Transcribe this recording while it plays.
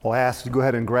I'll ask you to go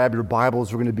ahead and grab your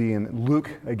Bibles. We're going to be in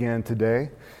Luke again today.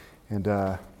 And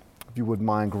if you wouldn't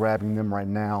mind grabbing them right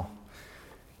now.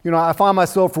 You know, I find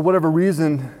myself, for whatever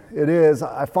reason it is,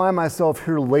 I find myself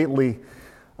here lately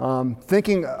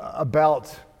thinking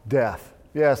about death.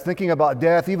 Yes, thinking about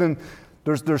death. Even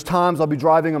there's times I'll be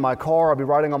driving in my car, I'll be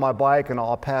riding on my bike, and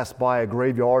I'll pass by a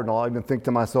graveyard, and I'll even think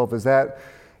to myself, is that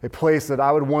a place that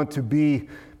I would want to be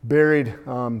buried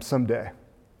someday?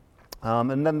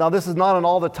 Now this is not an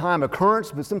all the time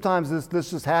occurrence, but sometimes this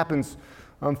just happens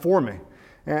for me.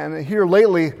 And here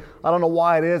lately, I don't know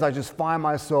why it is, I just find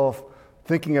myself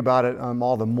thinking about it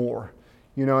all the more.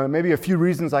 You know, and maybe a few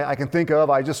reasons I can think of.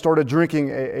 I just started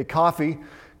drinking a coffee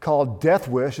called Death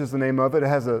Wish is the name of it. It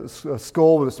has a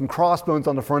skull with some crossbones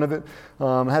on the front of it.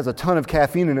 It has a ton of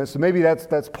caffeine in it, so maybe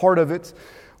that's part of it.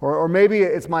 Or maybe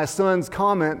it's my son's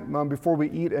comment before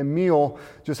we eat a meal,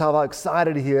 just how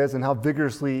excited he is and how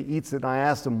vigorously he eats it. And I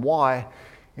asked him why,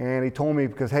 and he told me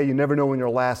because, hey, you never know when your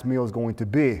last meal is going to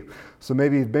be. So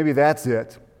maybe that's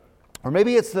it. Or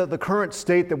maybe it's the current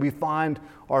state that we find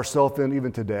ourselves in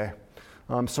even today,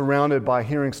 surrounded by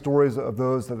hearing stories of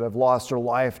those that have lost their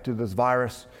life to this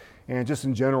virus, and just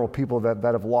in general, people that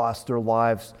have lost their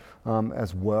lives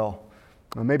as well.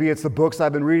 Maybe it's the books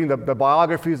I've been reading, the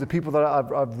biographies of people that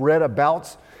I've read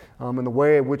about, and the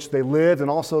way in which they lived, and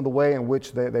also the way in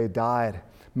which they died,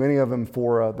 many of them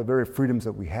for the very freedoms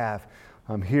that we have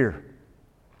here.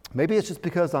 Maybe it's just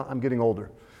because I'm getting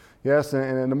older. Yes,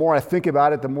 and the more I think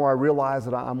about it, the more I realize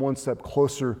that I'm one step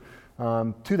closer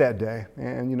to that day.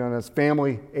 And you know, and as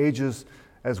family ages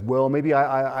as well, maybe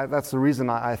I that's the reason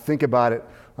I think about it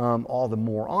all the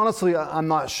more. Honestly, I'm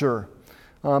not sure.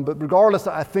 But regardless,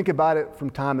 I think about it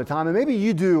from time to time, and maybe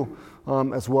you do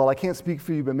as well. I can't speak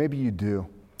for you, but maybe you do.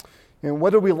 And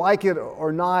whether we like it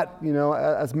or not, you know,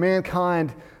 as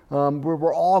mankind,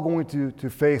 we're all going to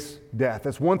face death.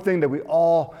 That's one thing that we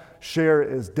all share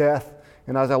is death.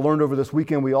 And as I learned over this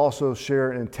weekend, we also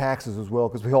share in taxes as well,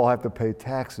 because we all have to pay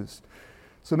taxes.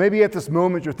 So maybe at this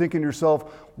moment you're thinking to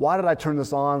yourself, why did I turn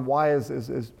this on? Why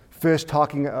is Fish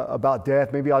talking about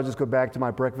death? Maybe I'll just go back to my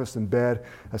breakfast in bed,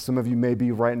 as some of you may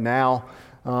be right now.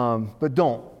 But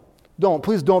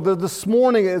please don't. This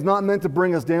morning is not meant to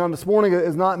bring us down. This morning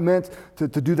is not meant to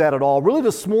do that at all. Really,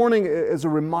 this morning is a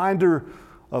reminder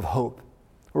of hope.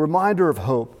 A reminder of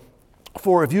hope.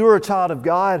 For if you are a child of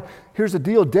God, here's the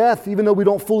deal. Death, even though we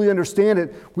don't fully understand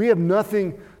it, we have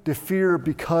nothing to fear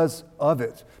because of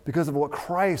it, because of what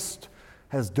Christ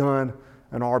has done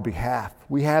on our behalf.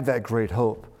 We have that great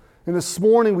hope. And this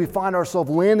morning we find ourselves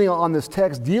landing on this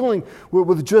text, dealing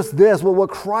with just this, what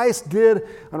Christ did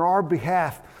on our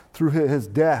behalf through his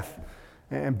death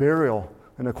and burial.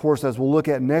 And of course, as we'll look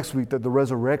at next week, the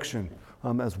resurrection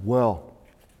as well.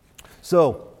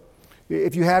 So,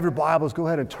 if you have your Bibles, go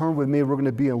ahead and turn with me. We're going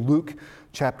to be in Luke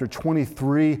chapter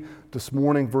 23 this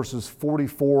morning, verses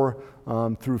 44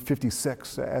 through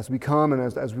 56, as we come and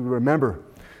as we remember,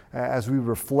 as we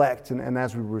reflect, and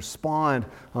as we respond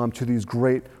to these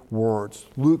great words.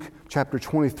 Luke chapter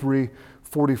 23,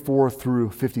 44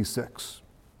 through 56.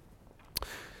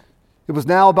 It was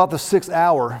now about the 6th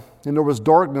hour, and there was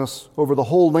darkness over the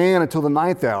whole land until the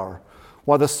 9th hour,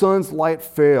 while the sun's light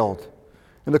failed.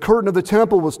 And the curtain of the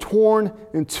temple was torn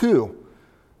in two.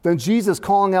 Then Jesus,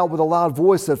 calling out with a loud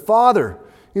voice, said, "Father,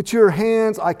 into your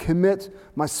hands I commit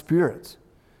my spirit."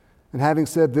 And having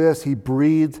said this, he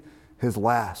breathed his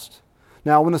last.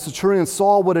 Now, when the centurion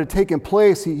saw what had taken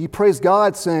place, he praised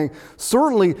God, saying,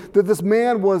 "Certainly that this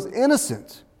man was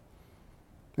innocent."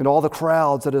 And all the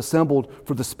crowds that assembled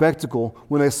for the spectacle,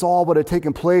 when they saw what had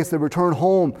taken place, they returned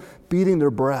home, beating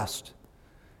their breast.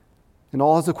 And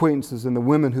all his acquaintances and the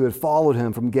women who had followed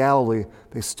him from Galilee,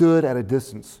 they stood at a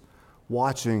distance,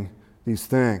 watching these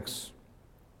things.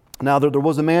 Now there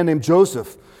was a man named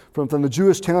Joseph from the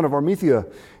Jewish town of Arimathea,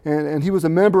 and he was a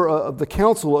member of the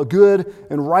council, a good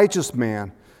and righteous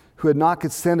man who had not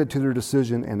consented to their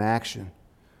decision and action.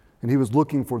 And he was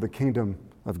looking for the kingdom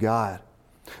of God.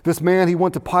 This man, he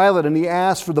went to Pilate and he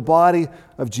asked for the body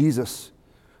of Jesus.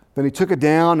 Then he took it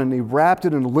down and he wrapped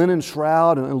it in a linen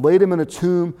shroud and laid him in a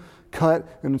tomb cut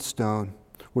in stone,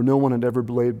 where no one had ever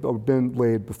been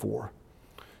laid before.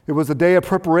 It was the day of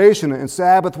preparation, and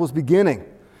Sabbath was beginning.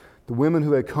 The women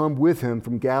who had come with him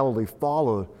from Galilee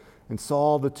followed and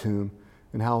saw the tomb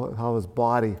and how his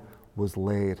body was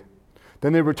laid.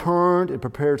 Then they returned and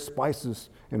prepared spices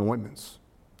and ointments.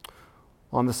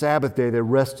 On the Sabbath day, they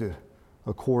rested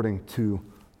according to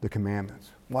the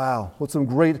commandments. Wow, what some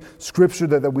great scripture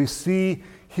that we see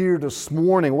here this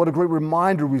morning. What a great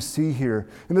reminder we see here.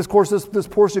 And of course, this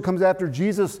portion comes after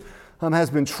Jesus has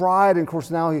been tried, and of course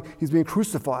now he's being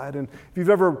crucified. And if you've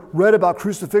ever read about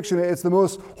crucifixion, it's the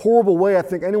most horrible way I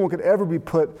think anyone could ever be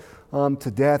put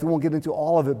to death. We won't get into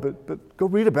all of it, but go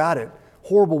read about it.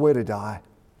 Horrible way to die.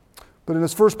 But in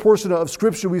this first portion of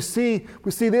Scripture, we see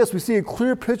a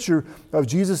clear picture of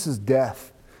Jesus'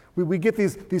 death. We get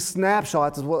these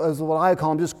snapshots, as what I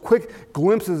call them, just quick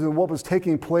glimpses of what was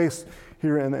taking place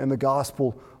here in the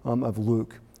Gospel of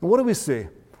Luke. And what do we see?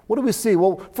 What do we see?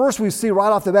 Well, first we see right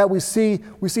off the bat, we see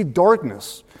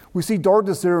darkness. We see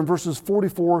darkness there in verses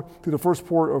 44 through the first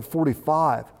part of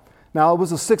 45. Now, it was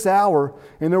the 6th hour,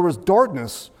 and there was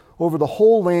darkness over the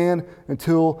whole land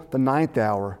until the 9th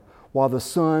hour, while the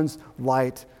sun's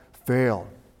light failed.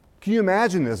 Can you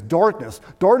imagine this? Darkness.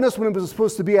 Darkness when it was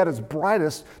supposed to be at its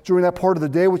brightest during that part of the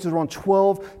day, which is around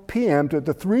 12 p.m. to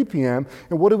 3 p.m.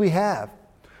 And what do we have?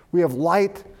 We have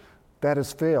light that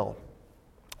has failed.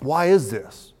 Why is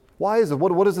this? Why is it?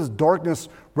 What does this darkness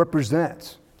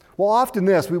represent? Well, often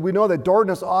we know that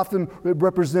darkness often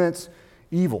represents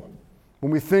evil.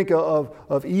 When we think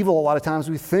of evil, a lot of times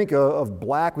we think of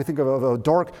black, we think of a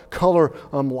dark color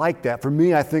like that. For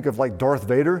me, I think of like Darth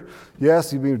Vader. Yes,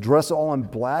 he'd be dressed all in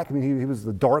black. I mean, he was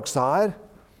the dark side.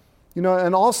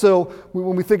 And also,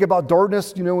 when we think about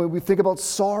darkness, we think about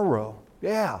sorrow.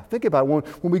 Yeah, think about it.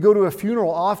 When we go to a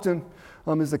funeral, often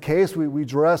is the case, we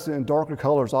dress in darker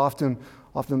colors, often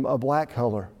a black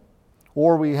color.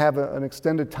 Or we have an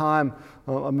extended time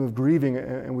of grieving,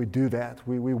 and we do that.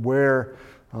 We wear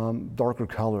darker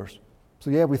colors. So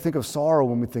yeah, we think of sorrow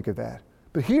when we think of that.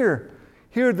 But here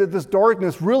that this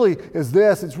darkness really is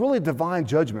it's really divine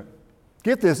judgment.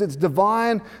 Get this, it's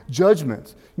divine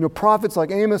judgment. Prophets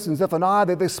like Amos and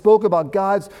Zephaniah, they spoke about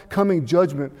God's coming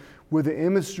judgment with the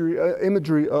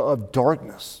imagery of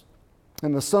darkness.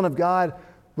 And the Son of God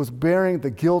was bearing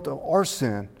the guilt of our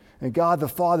sin and God the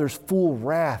Father's full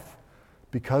wrath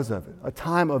because of it. A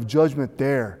time of judgment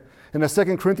there. And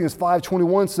 2 Corinthians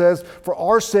 5:21 says, "For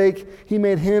our sake he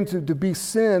made him to be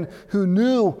sin who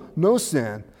knew no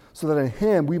sin, so that in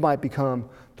him we might become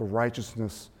the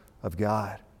righteousness of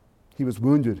God." He was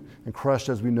wounded and crushed,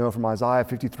 as we know from Isaiah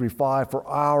 53:5, for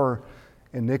our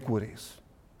iniquities.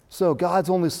 So God's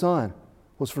only Son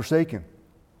was forsaken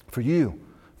for you,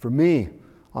 for me,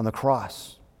 on the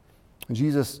cross. And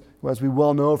Jesus, as we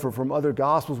well know from other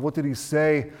Gospels, what did he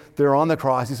say there on the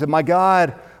cross? He said, my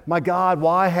God,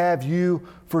 why have you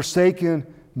forsaken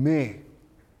me?"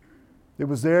 It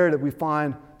was there that we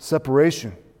find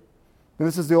separation. And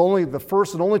this is the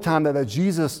first and only time that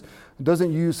Jesus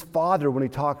doesn't use Father when he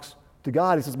talks to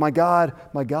God. He says, my God,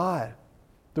 my God.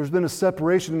 There's been a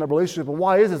separation in that relationship. And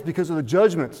why is this? Because of the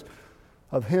judgments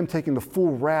of him taking the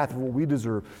full wrath of what we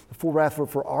deserve, the full wrath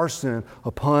for our sin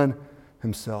upon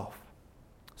himself.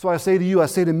 So I say to you, I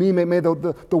say to me, may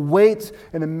the weight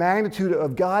and the magnitude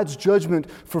of God's judgment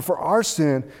for our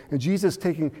sin, and Jesus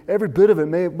taking every bit of it,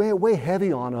 may it weigh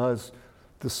heavy on us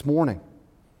this morning.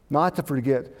 Not to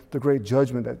forget the great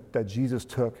judgment that Jesus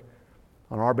took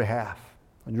on our behalf,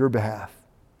 on your behalf.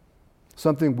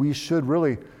 Something we should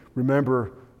really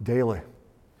remember daily.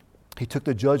 He took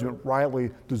the judgment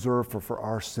rightly deserved for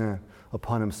our sin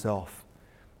upon himself,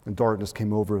 and darkness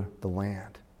came over the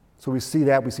land. So we see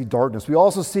darkness. We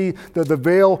also see that the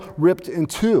veil ripped in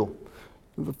two.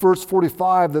 Verse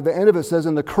 45, the end of it says,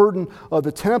 "And the curtain of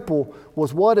the temple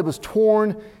was what? It was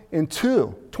torn in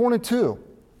two. Torn in two."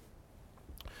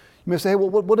 You may say, well,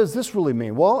 what does this really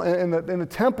mean? Well, in the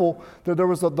temple, there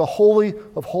was the Holy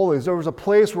of Holies. There was a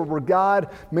place where God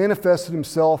manifested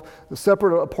himself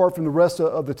separate apart from the rest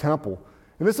of the temple.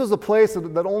 And this is a place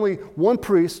that only one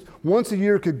priest once a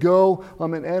year could go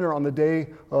and enter on the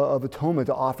Day of Atonement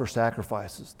to offer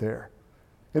sacrifices there.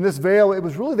 And this veil, it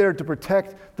was really there to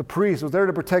protect the priests. It was there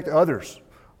to protect others.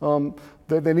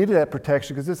 They needed that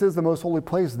protection because this is the most holy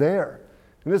place there.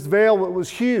 And this veil was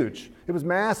huge. It was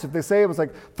massive. They say it was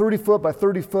like 30 foot by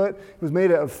 30 foot. It was made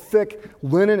of thick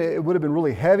linen. It would have been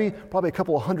really heavy, probably a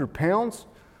couple of 100 pounds.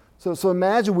 So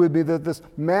imagine with me that this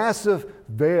massive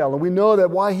veil, and we know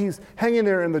that while he's hanging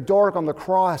there in the dark on the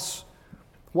cross,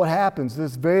 what happens?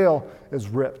 This veil is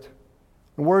ripped.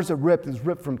 And where is it ripped? It's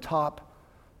ripped from top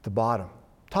to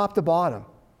bottom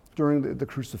during the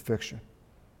crucifixion,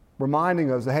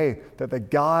 reminding us, that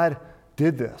God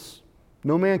did this.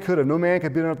 No man could have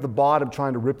been at the bottom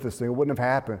trying to rip this thing. It wouldn't have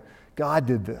happened. God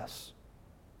did this.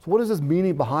 So what is this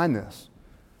meaning behind this?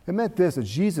 It meant this, that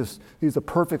Jesus is a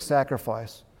perfect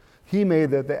sacrifice. He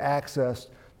made the access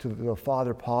to the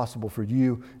Father possible for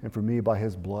you and for me by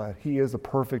his blood. He is the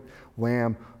perfect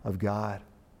Lamb of God.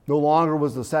 No longer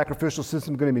was the sacrificial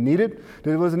system going to be needed.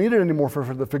 It wasn't needed anymore for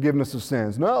the forgiveness of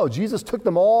sins. No, Jesus took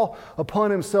them all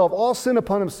upon himself, all sin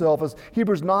upon himself, as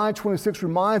Hebrews 9:26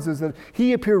 reminds us that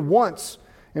he appeared once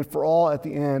and for all at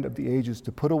the end of the ages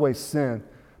to put away sin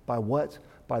by what?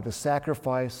 By the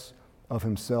sacrifice of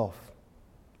himself.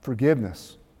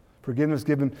 Forgiveness. Forgiveness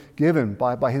given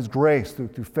by his grace through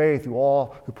faith, through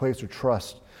all who place their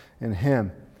trust in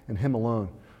him and him alone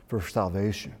for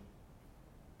salvation.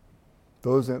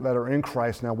 Those that are in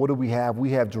Christ now, what do we have?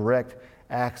 We have direct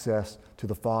access to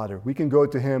the Father. We can go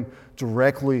to him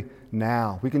directly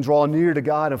now. We can draw near to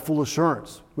God in full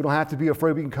assurance. We don't have to be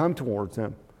afraid. We can come towards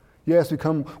him. Yes, we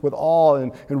come with awe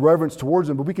and reverence towards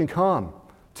him, but we can come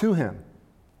to him.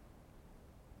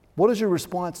 What is your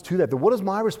response to that? What is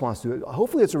my response to it?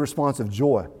 Hopefully it's a response of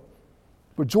joy.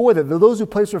 But joy that those who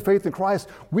place their faith in Christ,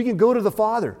 we can go to the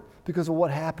Father because of what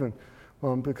happened,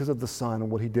 because of the Son and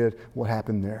what he did, what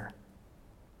happened there.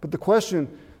 But the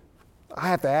question I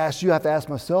have to ask, you have to ask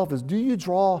myself is, do you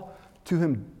draw to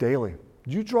him daily?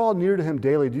 Do you draw near to him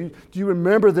daily? Do you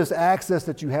remember this access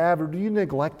that you have, or do you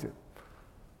neglect it?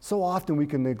 So often we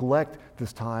can neglect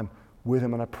this time with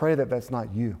him, and I pray that that's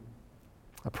not you.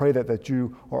 I pray that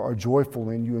you are joyful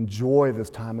and you enjoy this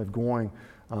time of going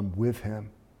with him.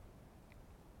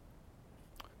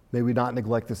 May we not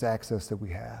neglect this access that we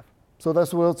have. So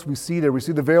that's what else we see there. We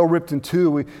see the veil ripped in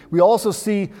two. We also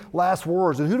see last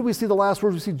words. And who do we see the last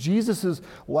words? We see Jesus'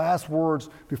 last words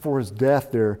before his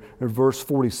death there in verse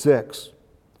 46.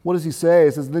 What does he say?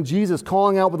 It says, then Jesus,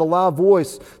 calling out with a loud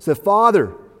voice, said,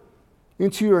 Father,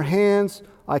 into your hands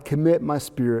I commit my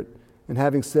spirit. And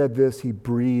having said this, he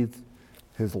breathed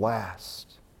his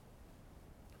last.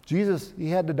 Jesus, he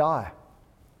had to die.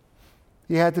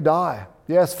 He had to die.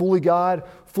 Yes, fully God,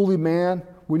 fully man.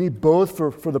 We need both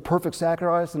for the perfect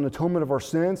sacrifice and atonement of our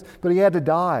sins, but he had to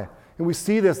die. And we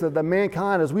see this, that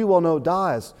mankind, as we well know,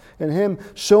 dies. And him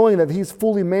showing that he's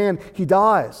fully man, he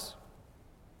dies.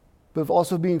 But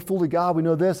also being fully God, we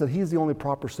know this, that he's the only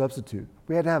proper substitute.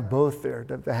 We had to have both there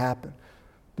to happen,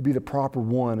 to be the proper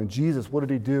one. And Jesus, what did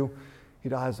he do? He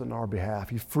dies on our behalf.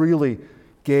 He freely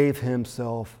gave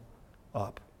himself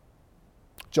up.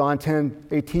 John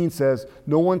 10:18 says,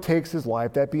 no one takes his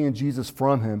life, that being Jesus,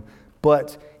 from him,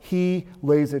 but he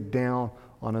lays it down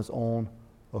on his own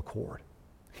accord.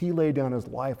 He laid down his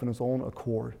life on his own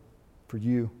accord for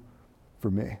you,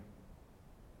 for me.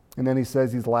 And then he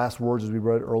says these last words, as we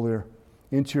read earlier,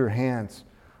 into your hands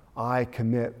I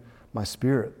commit my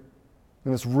spirit.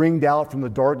 And it's ringed out from the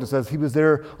darkness as he was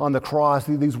there on the cross.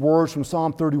 These words from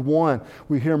Psalm 31,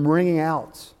 we hear him ringing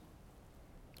out.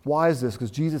 Why is this?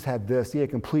 Because Jesus had this. He had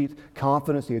complete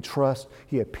confidence, he had trust,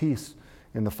 he had peace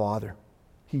in the Father.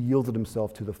 He yielded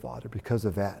himself to the Father because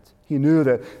of that. He knew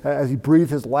that as he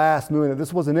breathed his last, knowing that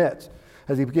this wasn't it,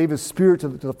 as he gave his spirit to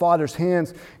the Father's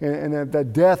hands, and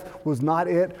that death was not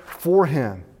it for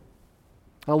him.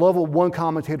 I love what one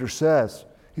commentator says.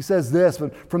 He says this,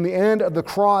 but from the end of the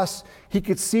cross, he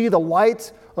could see the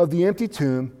light of the empty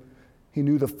tomb. He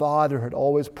knew the Father had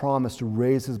always promised to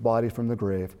raise his body from the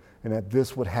grave, and that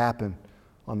this would happen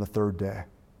on the third day.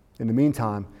 In the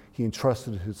meantime, he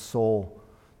entrusted his soul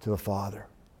to the Father.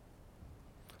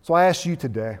 So I ask you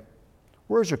today,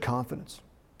 where's your confidence?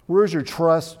 Where's your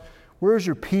trust? Where's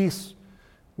your peace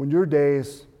when your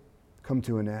days come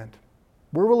to an end?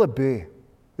 Where will it be?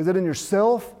 Is it in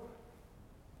yourself,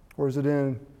 or is it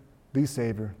in the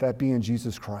Savior, that being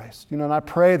Jesus Christ? And I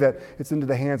pray that it's into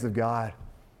the hands of God.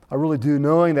 I really do,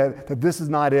 knowing that this is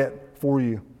not it for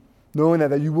you, knowing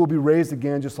that you will be raised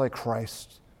again just like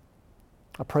Christ.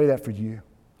 I pray that for you.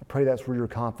 I pray that's where your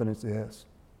confidence is.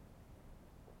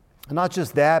 And not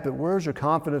just that, but where's your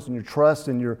confidence and your trust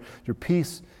and your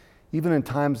peace, even in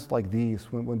times like these,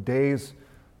 when days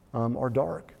are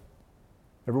dark?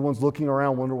 Everyone's looking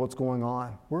around, wondering what's going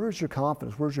on. Where is your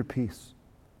confidence? Where's your peace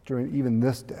during even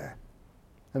this day?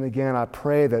 And again, I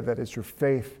pray that it's your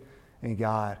faith in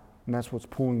God, and that's what's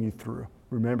pulling you through,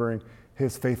 remembering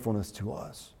his faithfulness to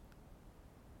us.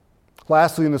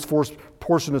 Lastly, in this first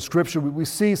portion of Scripture, we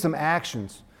see some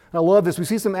actions. And I love this. We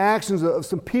see some actions of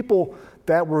some people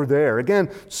that were there. Again,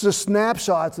 just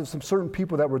snapshots of some certain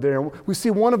people that were there. And we see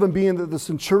one of them being the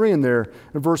centurion there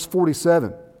in verse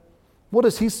 47. What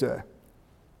does he say?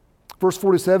 Verse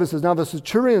 47 says, now the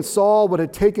centurion saw what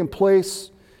had taken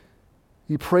place.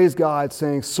 He praised God,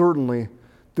 saying, certainly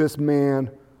this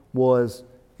man was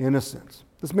innocent.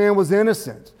 This man was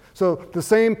innocent. So the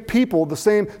same people, the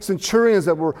same centurions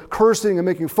that were cursing and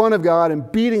making fun of God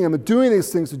and beating him and doing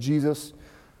these things to Jesus,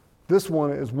 this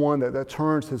one is one that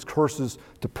turns his curses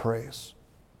to praise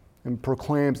and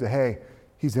proclaims that, hey,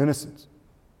 he's innocent.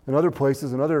 In other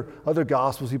places, in other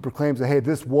Gospels, he proclaims that, hey,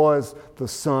 this was the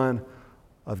Son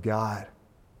of God.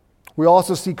 We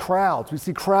also see crowds. We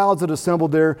see crowds that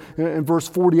assembled there in verse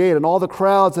 48. And all the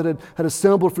crowds that had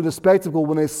assembled for the spectacle,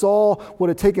 when they saw what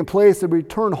had taken place, they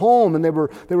returned home and they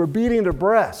were beating their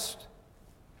breast.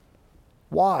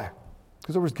 Why?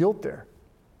 Because there was guilt there.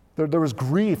 There was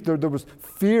grief. There was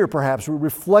fear, perhaps,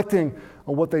 reflecting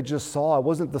on what they just saw. It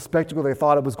wasn't the spectacle they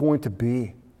thought it was going to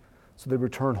be. So they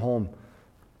returned home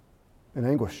in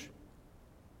anguish.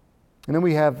 And then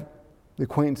we have the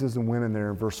acquaintances and women there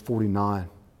in verse 49.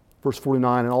 Verse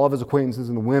 49, and all of his acquaintances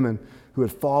and the women who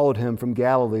had followed him from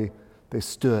Galilee, they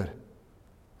stood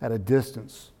at a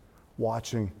distance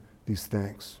watching these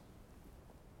things.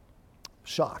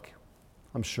 Shock,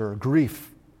 I'm sure. Grief.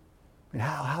 I mean,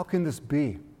 how can this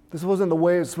be? This wasn't the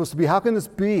way it's supposed to be. How can this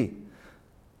be?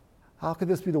 How could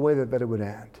this be the way that it would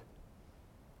end?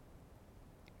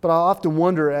 But I often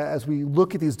wonder, as we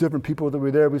look at these different people that were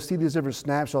there, we see these different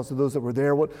snapshots of those that were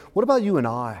there. What about you and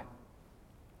I?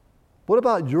 What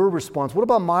about your response? What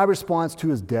about my response to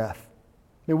his death?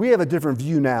 I mean, we have a different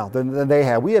view now than they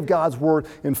have. We have God's word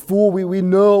in full. We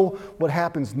know what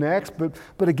happens next.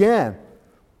 But again,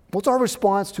 what's our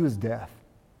response to his death?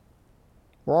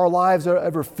 Were our lives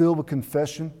ever filled with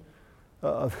confession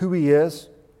of who he is?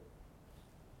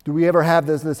 Do we ever have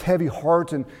this heavy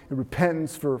heart and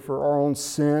repentance for our own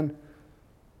sin?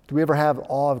 Do we ever have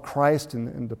awe of Christ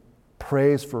and the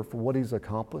praise for what he's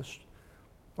accomplished?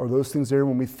 Are those things there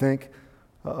when we think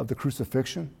of the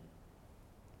crucifixion?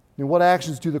 And what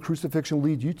actions do the crucifixion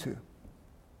lead you to?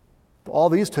 All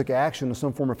these took action in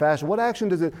some form or fashion. What action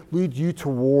does it lead you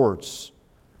towards?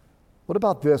 What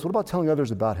about this? What about telling others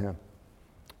about him?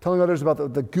 Telling others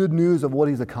about the good news of what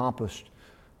he's accomplished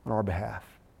on our behalf.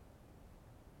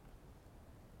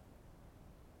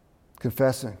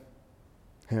 Confessing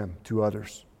him to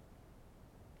others.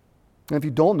 And if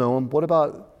you don't know him, what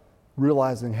about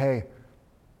realizing, hey,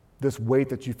 this weight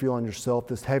that you feel on yourself,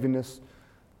 this heaviness,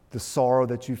 the sorrow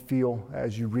that you feel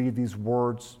as you read these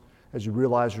words, as you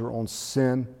realize your own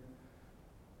sin,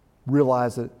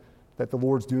 realize that the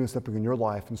Lord's doing something in your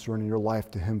life and surrendering your life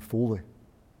to him fully,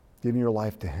 giving your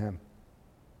life to him,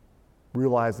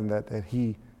 realizing that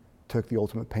he took the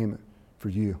ultimate payment for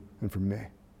you and for me.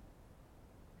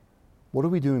 What are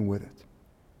we doing with it?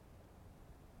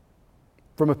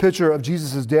 From a picture of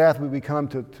Jesus' death, we come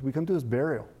to his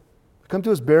burial. We come to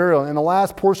his burial. In the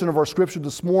last portion of our scripture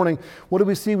this morning, what do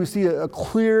we see? We see a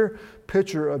clear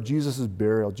picture of Jesus'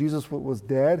 burial. Jesus was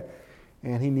dead,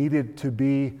 and he needed to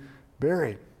be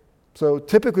buried. So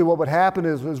typically what would happen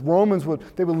is Romans would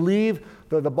leave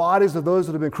the bodies of those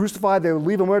that had been crucified. They would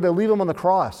leave them where? They would leave them on the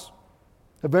cross.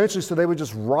 Eventually, so they would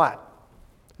just rot.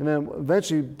 And then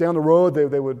eventually down the road,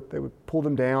 they would pull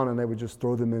them down and they would just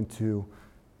throw them into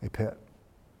a pit.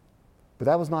 But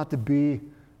that was not to be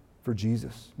for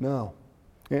Jesus. No.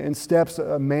 In steps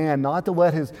a man not to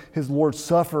let his Lord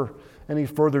suffer any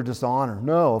further dishonor.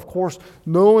 No, of course,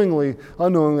 unknowingly,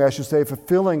 I should say,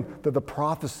 fulfilling the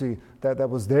prophecy that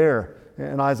was there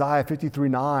in Isaiah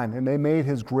 53:9. And they made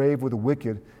his grave with the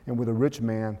wicked and with a rich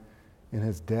man in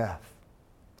his death.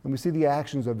 And we see the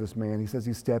actions of this man. He says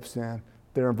he steps in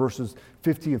there in verses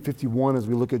 50 and 51 as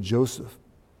we look at Joseph.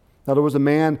 Now there was a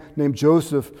man named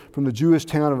Joseph from the Jewish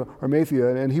town of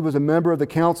Arimathea, and he was a member of the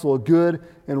council, a good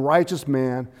and righteous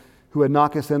man who had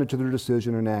not consented to their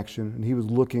decision and action, and he was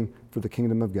looking for the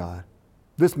kingdom of God.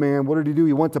 This man, what did he do?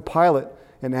 He went to Pilate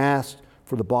and asked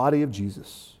for the body of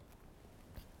Jesus.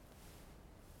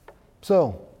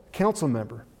 So, council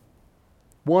member,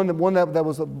 one that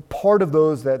was a part of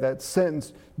those that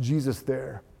sentenced Jesus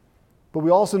there. But we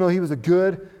also know he was a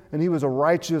good and he was a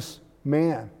righteous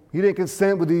man. He didn't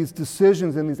consent with these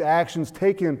decisions and these actions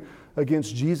taken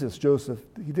against Jesus, Joseph.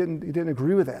 He didn't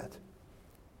agree with that.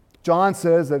 John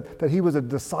says that he was a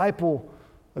disciple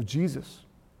of Jesus.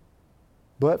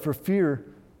 But for fear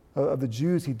of the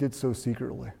Jews, he did so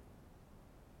secretly.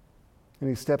 And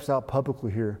he steps out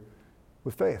publicly here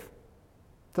with faith.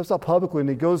 Steps out publicly and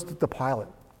he goes to Pilate.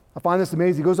 I find this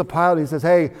amazing. He goes to Pilate and he says,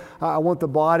 hey, I want the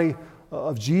body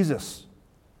of Jesus.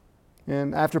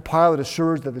 And after Pilate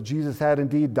assures that Jesus had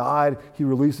indeed died, he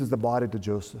releases the body to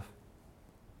Joseph.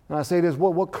 And I say this,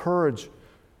 what courage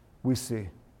we see.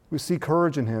 We see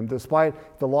courage in him,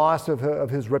 despite the loss of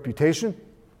his reputation,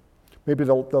 maybe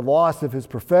the loss of his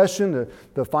profession,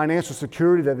 the financial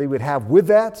security that they would have with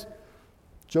that.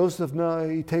 Joseph, no,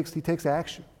 he takes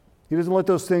action. He doesn't let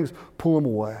those things pull him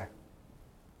away.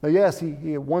 Now, yes,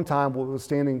 he at one time was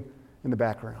standing in the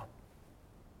background,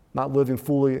 not living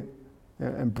fully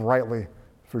and brightly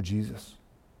for Jesus.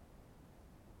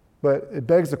 But it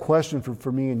begs the question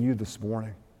for me and you this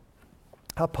morning.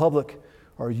 How public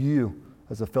are you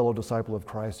as a fellow disciple of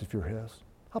Christ if you're his?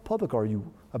 How public are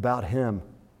you about him?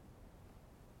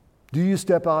 Do you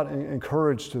step out and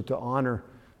encourage to honor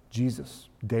Jesus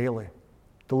daily,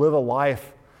 to live a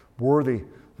life worthy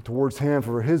towards him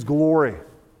for his glory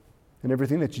in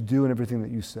everything that you do and everything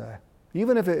that you say?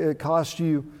 Even if it costs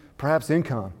you perhaps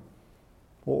income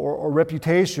or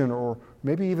reputation or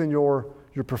maybe even your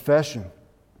profession.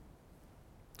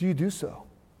 Do you do so?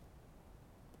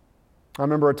 I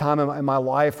remember a time in my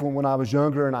life when I was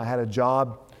younger and I had a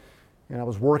job and I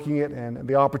was working it, and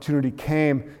the opportunity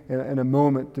came in a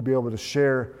moment to be able to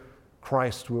share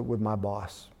Christ with my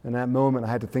boss. In that moment, I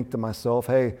had to think to myself,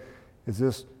 hey, is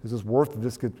this worth it?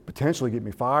 This could potentially get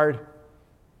me fired.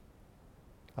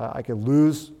 I could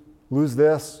lose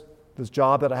this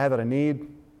job that I have that I need,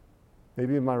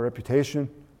 maybe even my reputation.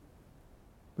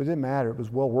 But it didn't matter. It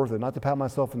was well worth it. Not to pat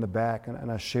myself in the back,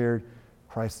 and I shared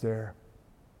Christ there.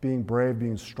 Being brave,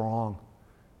 being strong,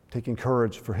 taking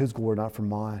courage for his glory, not for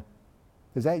mine.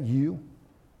 Is that you?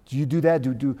 Do you do that?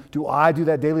 Do I do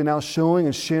that daily now, showing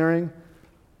and sharing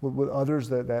with others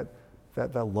that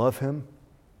love him,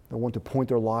 that want to point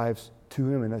their lives to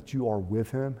him, and that you are with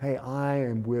him? Hey, I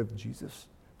am with Jesus.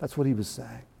 That's what he was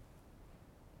saying.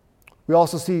 We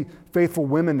also see faithful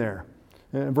women there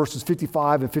in verses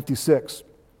 55 and 56.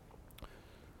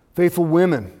 Faithful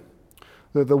women.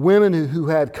 The women who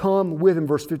had come with him,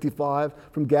 verse 55,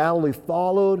 from Galilee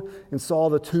followed and saw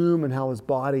the tomb and how his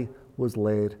body was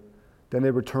laid. Then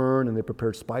they returned and they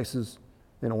prepared spices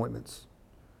and ointments.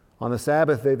 On the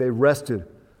Sabbath, they rested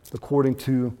according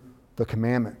to the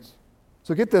commandments.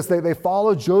 So get this, they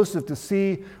followed Joseph to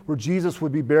see where Jesus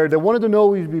would be buried. They wanted to know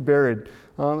where he would be buried.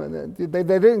 They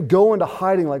didn't go into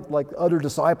hiding like other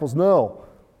disciples. No.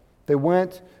 They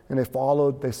went and they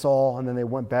followed, they saw, and then they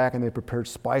went back and they prepared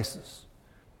spices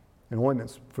and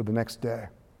ointments for the next day.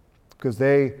 Because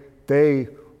they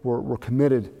were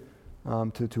committed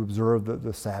to observe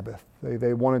the Sabbath.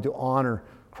 They wanted to honor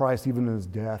Christ even in his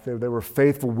death. They were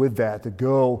faithful with that, to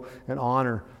go and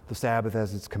honor the Sabbath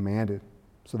as it's commanded.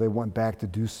 So they went back to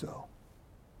do so.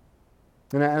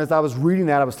 And as I was reading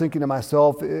that, I was thinking to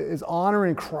myself, is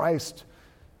honoring Christ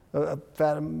of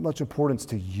that much importance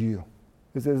to you?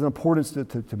 Is it an importance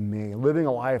to me? Living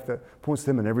a life that points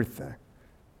to him in everything.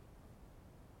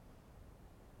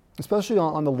 Especially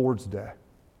on the Lord's Day.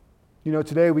 You know,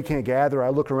 today we can't gather. I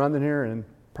look around in here and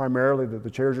primarily the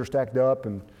chairs are stacked up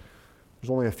and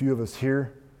there's only a few of us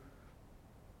here.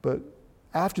 But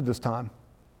after this time,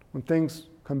 when things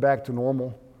come back to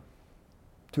normal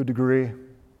to a degree,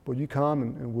 will you come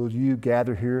and will you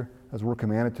gather here as we're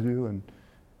commanded to do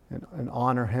and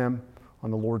honor him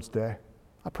on the Lord's Day?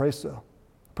 I pray so.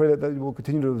 I pray that we'll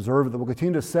continue to observe it, that we'll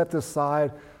continue to set this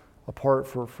side apart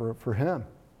for him,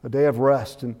 a day of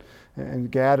rest and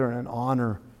gather and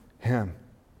honor him.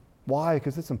 Why?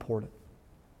 Because it's important.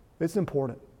 It's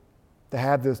important to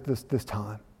have this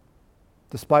time,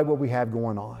 despite what we have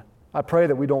going on. I pray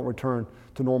that we don't return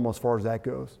to normal as far as that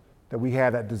goes, that we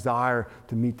have that desire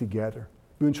to meet together.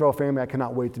 Boone Trail family, I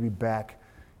cannot wait to be back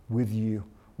with you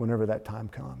whenever that time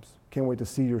comes. Can't wait to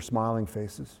see your smiling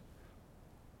faces.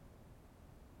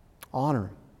 Honor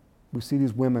him. We see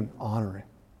these women honoring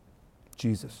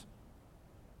Jesus.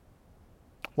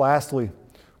 Lastly,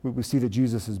 we see that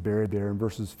Jesus is buried there in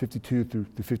verses 52 through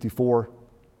 54. It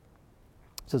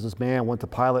says this man went to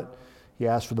Pilate. He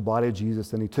asked for the body of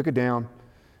Jesus, and he took it down.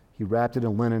 He wrapped it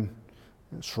in linen,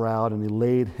 a shroud, and he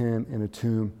laid him in a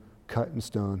tomb cut in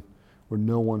stone where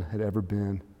no one had ever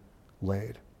been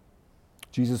laid.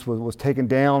 Jesus was taken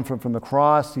down from the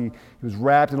cross. He was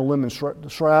wrapped in a linen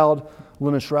shroud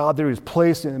there. He was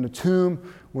placed in a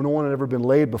tomb where no one had ever been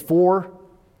laid before.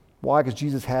 Why? Because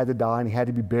Jesus had to die and he had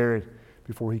to be buried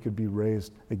before he could be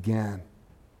raised again,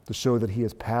 to show that he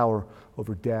has power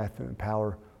over death and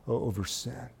power over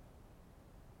sin.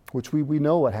 Which we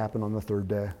know what happened on the third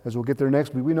day. As we'll get there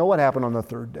next week, we know what happened on the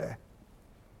third day.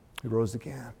 He rose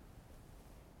again.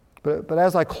 But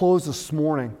as I close this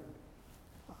morning,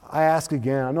 I ask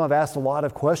again, I know I've asked a lot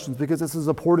of questions because this is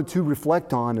important to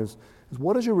reflect on, is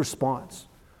what is your response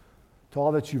to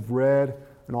all that you've read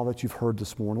and all that you've heard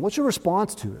this morning? What's your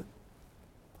response to it?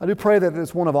 I do pray that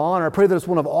it's one of honor. I pray that it's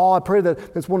one of awe. I pray that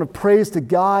it's one of praise to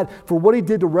God for what he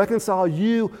did to reconcile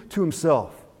you to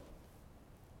himself.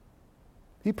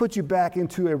 He put you back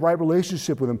into a right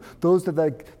relationship with him, those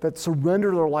that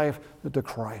surrender their life to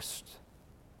Christ.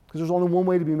 Because there's only one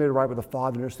way to be made right with the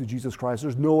Father, and it's through Jesus Christ.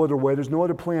 There's no other way. There's no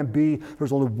other plan B.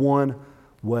 There's only one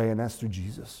way, and that's through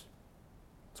Jesus.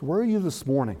 So where are you this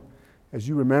morning as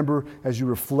you remember, as you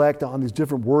reflect on these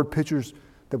different word pictures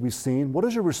that we've seen? What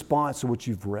is your response to what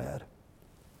you've read?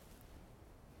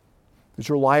 Is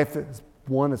your life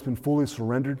one that's been fully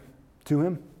surrendered to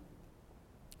Him?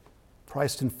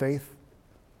 Christ in faith?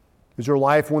 Is your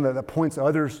life one that points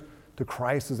others to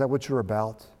Christ? Is that what you're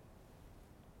about?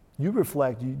 You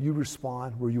reflect, you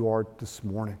respond where you are this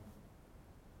morning.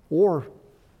 Or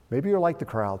maybe you're like the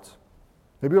crowds.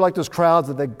 Maybe you're like those crowds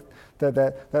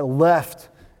that left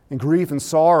in grief and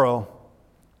sorrow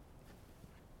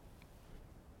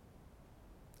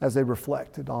as they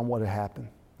reflected on what had happened.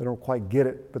 They don't quite get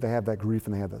it, but they have that grief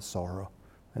and they have that sorrow.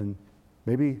 And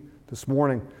maybe this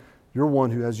morning, you're one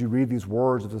who, as you read these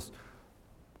words of this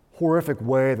horrific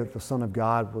way that the Son of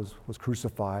God was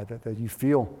crucified, that you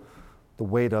feel the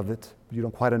weight of it, but you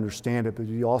don't quite understand it, but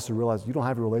you also realize you don't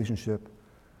have a relationship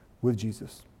with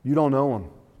Jesus. You don't know Him.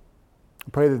 I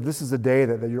pray that this is a day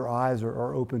that your eyes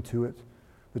are open to it,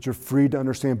 that you're free to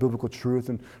understand biblical truth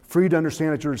and free to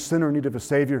understand that you're a sinner in need of a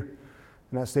Savior,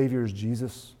 and that Savior is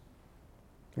Jesus,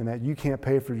 and that you can't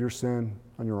pay for your sin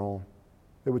on your own.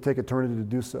 It would take eternity to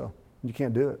do so. You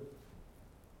can't do it.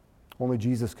 Only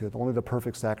Jesus could. Only the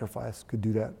perfect sacrifice could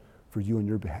do that for you on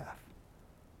your behalf,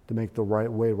 to make the right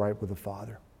way right with the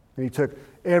Father. And He took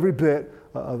every bit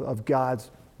of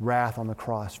God's wrath on the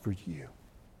cross for you.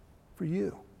 For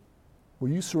you. Will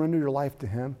you surrender your life to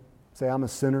Him? Say, I'm a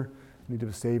sinner in need of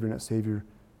a Savior, and that Savior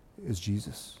is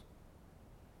Jesus.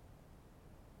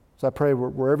 So I pray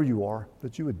wherever you are,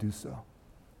 that you would do so.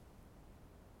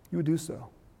 You would do so.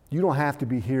 You don't have to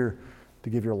be here to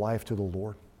give your life to the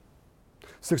Lord.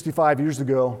 65 years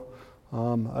ago,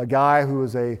 a guy who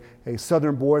was a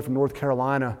southern boy from North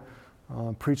Carolina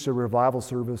preached a revival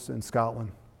service in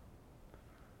Scotland.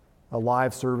 A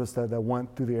live service that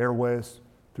went through the airways,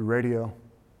 through radio.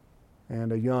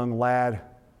 And a young lad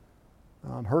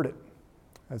heard it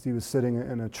as he was sitting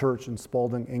in a church in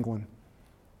Spalding, England.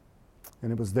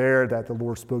 And it was there that the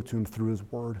Lord spoke to him through His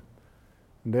Word.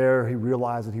 And there he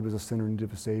realized that he was a sinner in need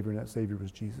of a Savior, and that Savior was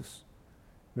Jesus.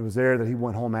 And it was there that he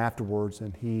went home afterwards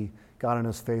and he got on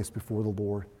his face before the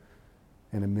Lord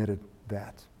and admitted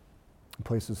that and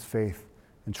placed his faith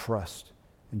and trust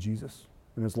in Jesus.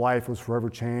 And his life was forever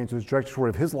changed. It was directed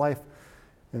toward his life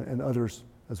and others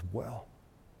as well.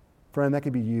 Friend, that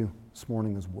could be you this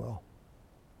morning as well.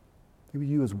 It could be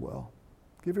you as well.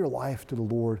 Give your life to the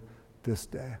Lord this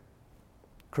day.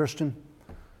 Christian,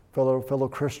 fellow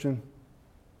Christian,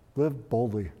 live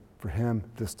boldly for Him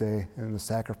this day and the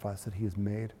sacrifice that He has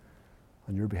made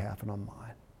on your behalf and on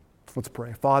mine. Let's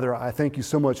pray. Father, I thank You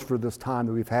so much for this time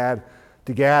that we've had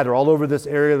to gather all over this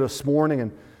area this morning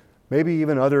and maybe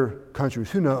even other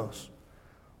countries. Who knows?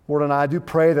 Lord, and I do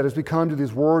pray that as we come to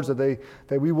these words that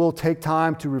we will take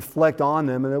time to reflect on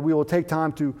them and that we will take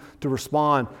time to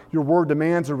respond. Your Word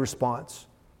demands a response.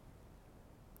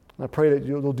 And I pray that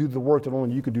You'll do the work that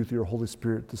only You can do through Your Holy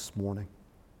Spirit this morning.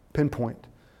 Pinpoint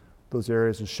those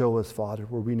areas and show us, Father,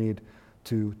 where we need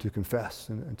to confess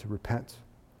and to repent.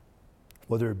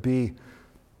 Whether it be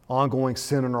ongoing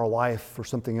sin in our life or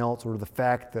something else, or the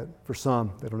fact that for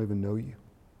some, they don't even know You.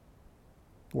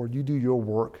 Lord, You do Your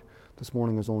work this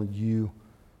morning as only You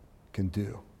can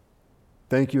do.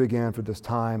 Thank You again for this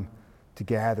time to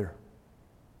gather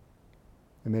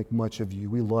and make much of You.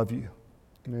 We love You.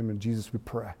 In the name of Jesus we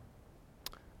pray.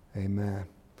 Amen.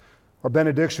 Our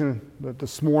benediction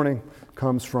this morning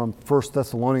comes from 1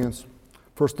 Thessalonians.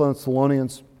 1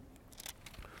 Thessalonians,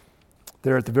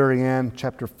 there at the very end,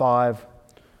 chapter 5,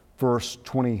 verse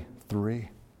 23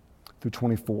 through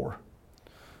 24.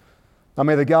 Now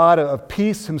may the God of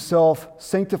peace Himself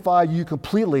sanctify you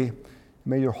completely.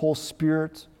 May your whole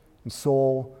spirit and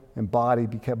soul and body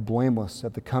be kept blameless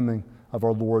at the coming of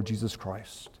our Lord Jesus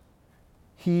Christ.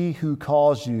 He who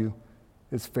calls you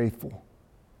is faithful.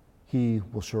 He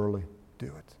will surely do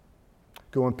it.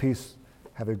 Go in peace.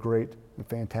 Have a great and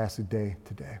fantastic day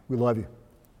today. We love you.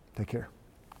 Take care.